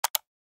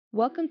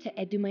Welcome to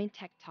Edumind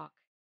Tech Talk.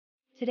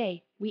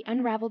 Today, we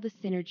unravel the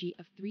synergy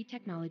of three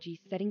technologies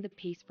setting the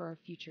pace for our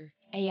future: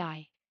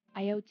 AI,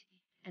 IoT,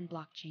 and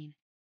blockchain.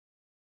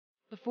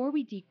 Before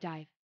we deep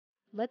dive,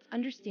 let's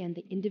understand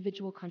the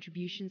individual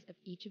contributions of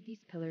each of these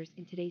pillars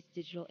in today's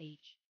digital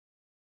age.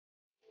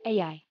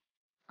 AI,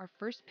 our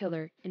first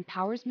pillar,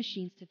 empowers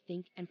machines to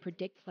think and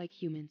predict like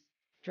humans,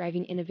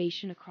 driving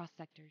innovation across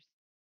sectors.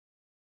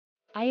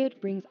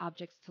 IoT brings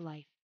objects to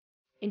life,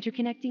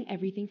 interconnecting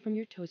everything from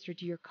your toaster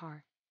to your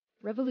car,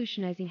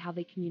 revolutionizing how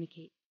they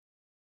communicate.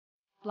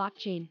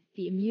 Blockchain,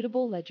 the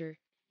immutable ledger,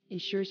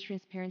 ensures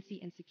transparency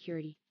and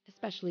security,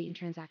 especially in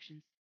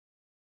transactions.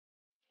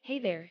 Hey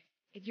there,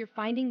 if you're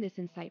finding this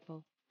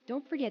insightful,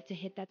 don't forget to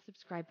hit that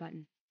subscribe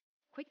button.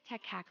 Quick tech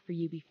hack for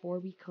you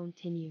before we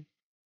continue.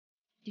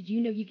 Did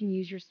you know you can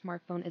use your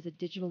smartphone as a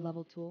digital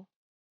level tool?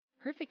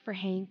 Perfect for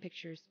hanging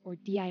pictures or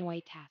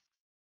DIY tasks.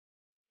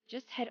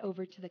 Just head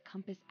over to the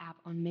Compass app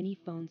on many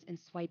phones and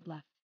swipe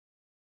left.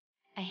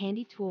 A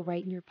handy tool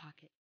right in your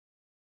pocket.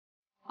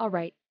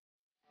 Alright,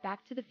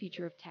 back to the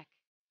future of tech.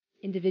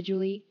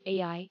 Individually,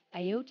 AI,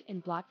 IoT,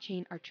 and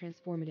blockchain are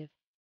transformative.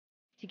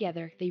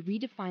 Together, they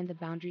redefine the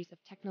boundaries of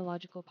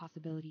technological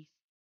possibilities.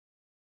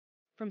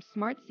 From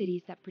smart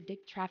cities that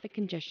predict traffic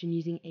congestion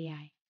using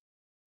AI,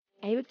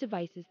 IoT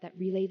devices that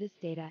relay this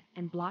data,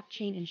 and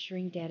blockchain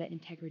ensuring data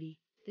integrity,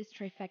 this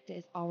trifecta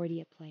is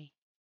already at play.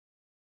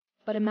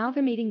 But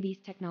amalgamating these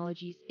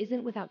technologies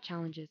isn't without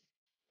challenges.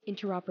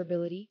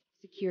 Interoperability,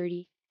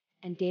 security,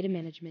 and data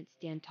management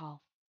stand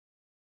tall.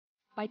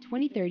 By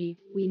 2030,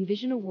 we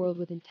envision a world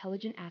with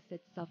intelligent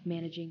assets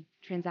self-managing,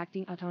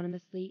 transacting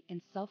autonomously,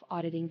 and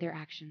self-auditing their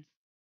actions.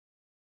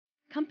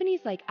 Companies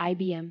like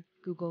IBM,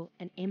 Google,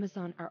 and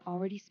Amazon are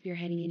already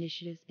spearheading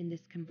initiatives in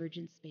this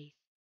convergence space.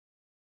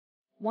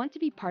 Want to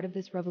be part of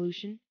this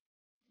revolution?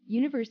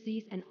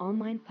 Universities and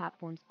online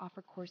platforms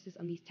offer courses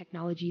on these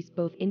technologies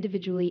both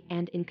individually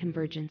and in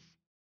convergence.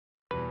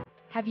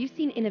 Have you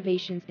seen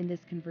innovations in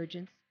this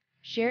convergence?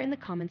 Share in the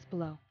comments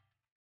below.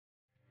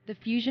 The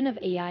fusion of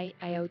AI,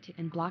 IoT,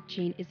 and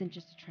blockchain isn't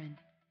just a trend.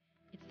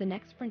 It's the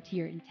next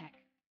frontier in tech.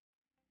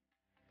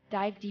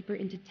 Dive deeper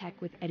into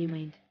tech with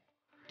Edumind.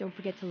 Don't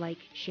forget to like,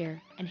 share,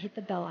 and hit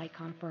the bell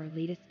icon for our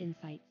latest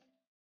insights.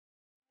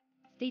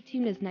 Stay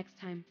tuned as next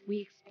time we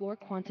explore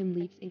quantum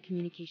leaps in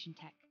communication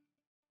tech.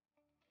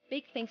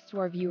 Big thanks to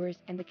our viewers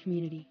and the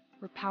community.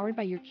 We're powered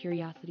by your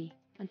curiosity.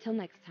 Until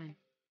next time.